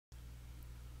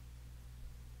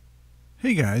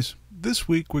Hey guys, this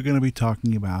week we're going to be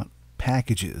talking about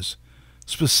packages,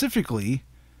 specifically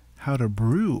how to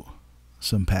brew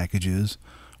some packages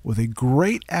with a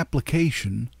great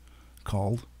application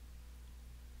called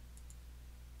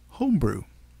HomeBrew.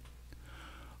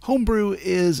 HomeBrew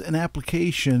is an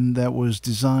application that was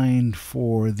designed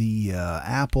for the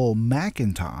Apple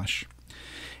Macintosh,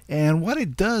 and what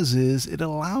it does is it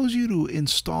allows you to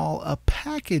install a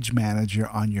package manager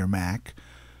on your Mac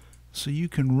so you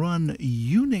can run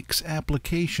Unix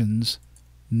applications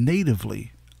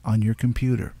natively on your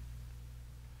computer.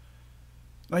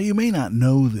 Now, you may not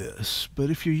know this, but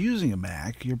if you're using a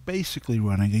Mac, you're basically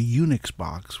running a Unix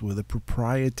box with a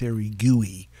proprietary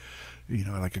GUI,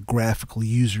 like a graphical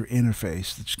user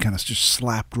interface that's kind of just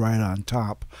slapped right on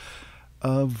top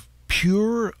of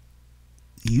pure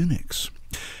Unix.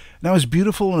 Now, as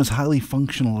beautiful and as highly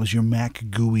functional as your Mac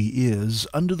GUI is,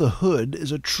 under the hood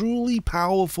is a truly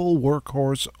powerful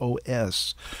workhorse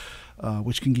OS,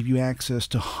 which can give you access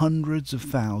to hundreds of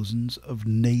thousands of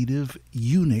native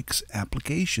Unix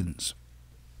applications.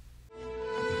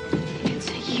 It's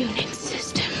a Unix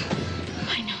system.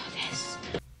 I know this.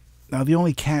 Now, the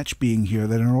only catch being here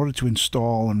that in order to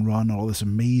install and run all this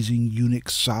amazing Unix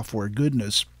software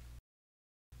goodness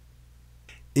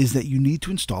is that you need to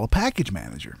install a package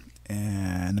manager.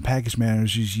 And the package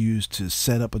manager is used to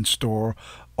set up and store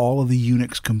all of the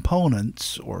Unix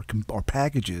components or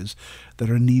packages that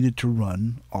are needed to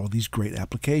run all of these great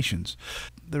applications.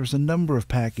 There's a number of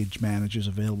package managers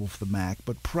available for the Mac,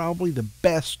 but probably the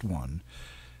best one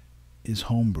is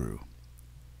HomeBrew.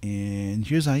 And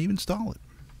here's how you install it.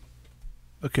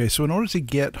 Okay, so in order to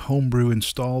get HomeBrew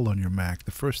installed on your Mac,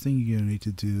 the first thing you're going to need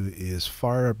to do is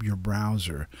fire up your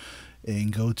browser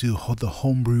and go to the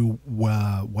HomeBrew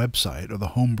website, or the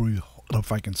HomeBrew, I don't know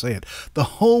if I can say it, the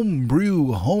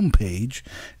HomeBrew homepage,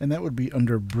 and that would be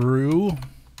under brew.sh.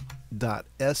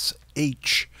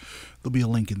 There'll be a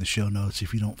link in the show notes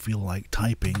if you don't feel like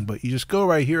typing, but you just go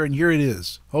right here, and here it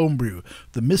is, HomeBrew,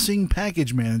 the missing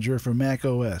package manager for Mac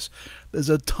OS.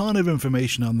 There's a ton of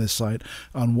information on this site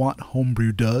on what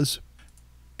HomeBrew does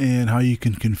and how you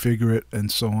can configure it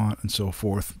and so on and so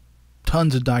forth.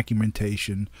 Tons of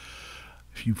documentation.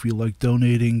 If you feel like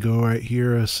donating, go right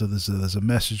here. So there's a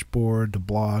message board, the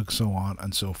blog, so on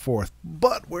and so forth.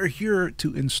 But we're here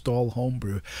to install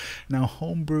HomeBrew. Now,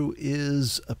 HomeBrew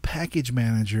is a package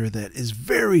manager that is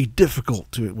very difficult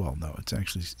to, well, no, it's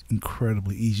actually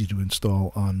incredibly easy to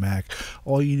install on Mac.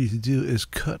 All you need to do is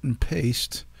cut and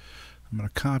paste. I'm going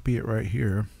to copy it right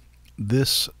here.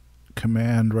 This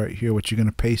command right here, which you're going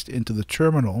to paste into the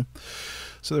terminal.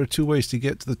 So there are two ways to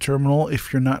get to the terminal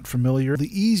if you're not familiar. The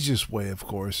easiest way, of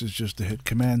course, is just to hit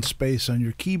Command Space on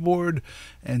your keyboard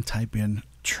and type in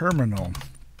terminal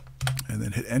and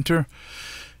then hit enter.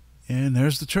 And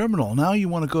there's the terminal. Now you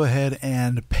want to go ahead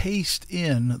and paste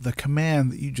in the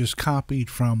command that you just copied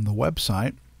from the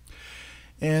website.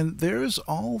 And there's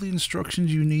all the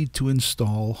instructions you need to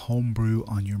install HomeBrew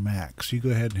on your Mac. So you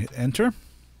go ahead and hit enter.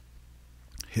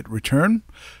 Hit return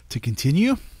to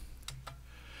continue.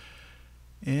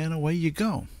 And away you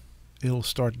go. It'll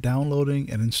start downloading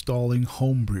and installing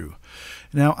HomeBrew.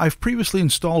 Now, I've previously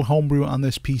installed HomeBrew on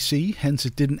this PC, hence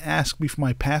it didn't ask me for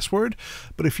my password,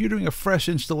 but if you're doing a fresh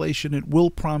installation, it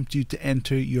will prompt you to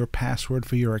enter your password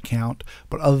for your account.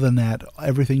 But other than that,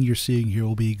 everything you're seeing here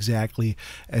will be exactly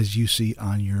as you see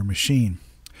on your machine.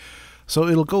 So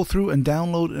it'll go through and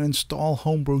download and install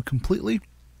HomeBrew completely,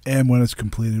 and when it's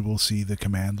completed, we'll see the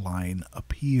command line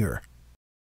appear.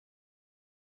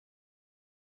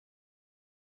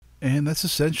 And that's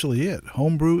essentially it.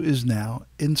 HomeBrew is now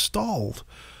installed.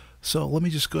 So let me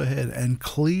just go ahead and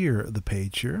clear the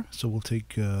page here. So we'll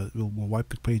take, we'll wipe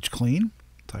the page clean.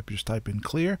 Just type in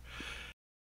clear.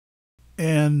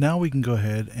 And now we can go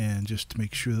ahead and just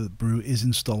make sure that Brew is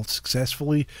installed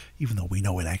successfully, even though we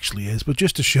know it actually is. But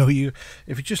just to show you,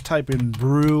 if you just type in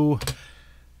brew-h,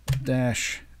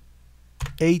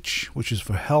 which is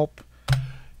for help,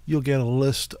 you'll get a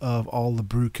list of all the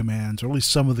brew commands, or at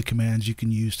least some of the commands you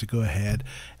can use to go ahead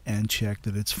and check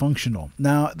that it's functional.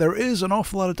 Now, there is an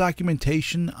awful lot of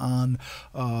documentation on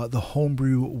the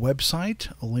HomeBrew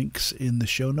website. Links in the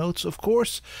show notes, of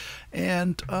course.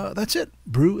 And that's it.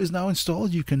 Brew is now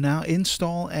installed. You can now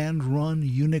install and run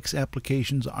Unix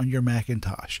applications on your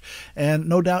Macintosh. And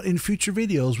no doubt in future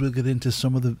videos we'll get into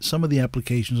some of the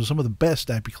applications, or some of the best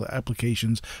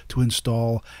applications to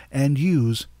install and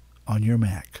use on your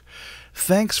Mac.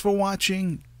 Thanks for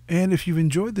watching, and if you've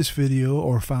enjoyed this video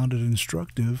or found it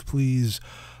instructive, please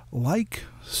like,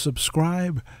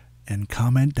 subscribe, and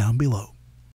comment down below.